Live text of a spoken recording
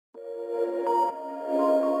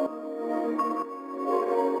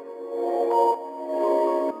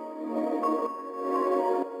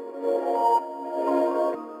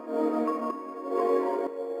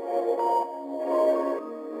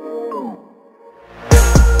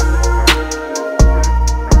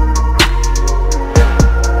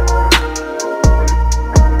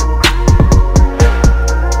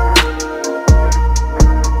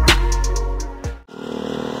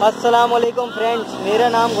अस्सलामुअलैकुम फ्रेंड्स, मेरा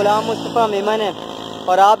नाम गुलाम मुस्तफ़ा मेमन है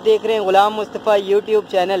और आप देख रहे हैं गुलाम मुस्तफ़ा यूट्यूब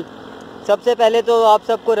चैनल। सबसे पहले तो आप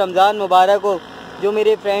सबको रमज़ान मुबारक हो। जो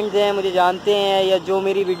मेरे फ्रेंड्स हैं, मुझे जानते हैं या जो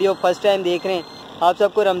मेरी वीडियो फर्स्ट टाइम देख रहे हैं, आप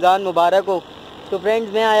सबको रमज़ान मुबारक हो। तो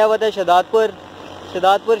फ्रेंड्स, मैं आया हुआ था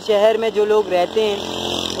शहदादपुर शहर में। जो लोग रहते हैं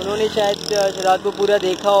उन्होंने शायद शहदादपुर पूरा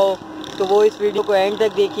देखा हो, तो वो इस वीडियो को एंड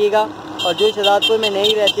तक देखिएगा। और जो शहदादपुर में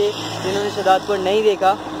नहीं रहते, जिन्होंने शहदादपुर नहीं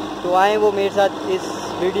देखा, तो आएँ वो मेरे साथ इस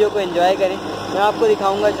वीडियो को एंजॉय करें। मैं आपको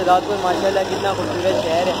दिखाऊंगा शहदादपुर माशाल्लाह कितना खूबसूरत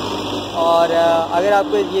शहर है। और अगर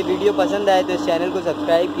आपको ये वीडियो पसंद आए तो इस चैनल को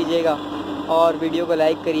सब्सक्राइब कीजिएगा और वीडियो को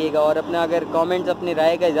लाइक करिएगा। और अपना अगर कमेंट्स, अपनी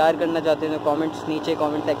राय का इज़हार करना चाहते हैं तो कमेंट्स नीचे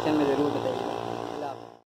कमेंट सेक्शन में ज़रूर बताइए।